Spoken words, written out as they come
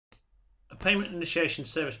payment initiation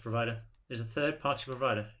service provider is a third-party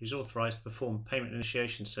provider who's authorised to perform payment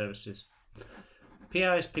initiation services.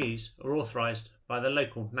 PISPs are authorised by the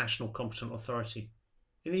local national competent authority.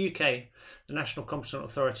 In the UK, the national competent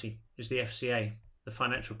authority is the FCA, the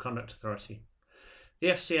Financial Conduct Authority. The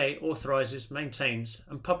FCA authorises, maintains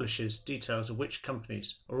and publishes details of which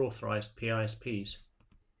companies are authorised PISPs.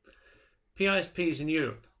 PISPs in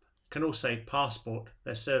Europe can also passport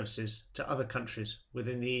their services to other countries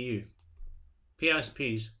within the EU.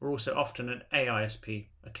 PISPs are also often an AISP,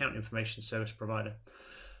 Account Information Service Provider,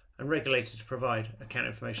 and regulated to provide account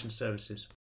information services.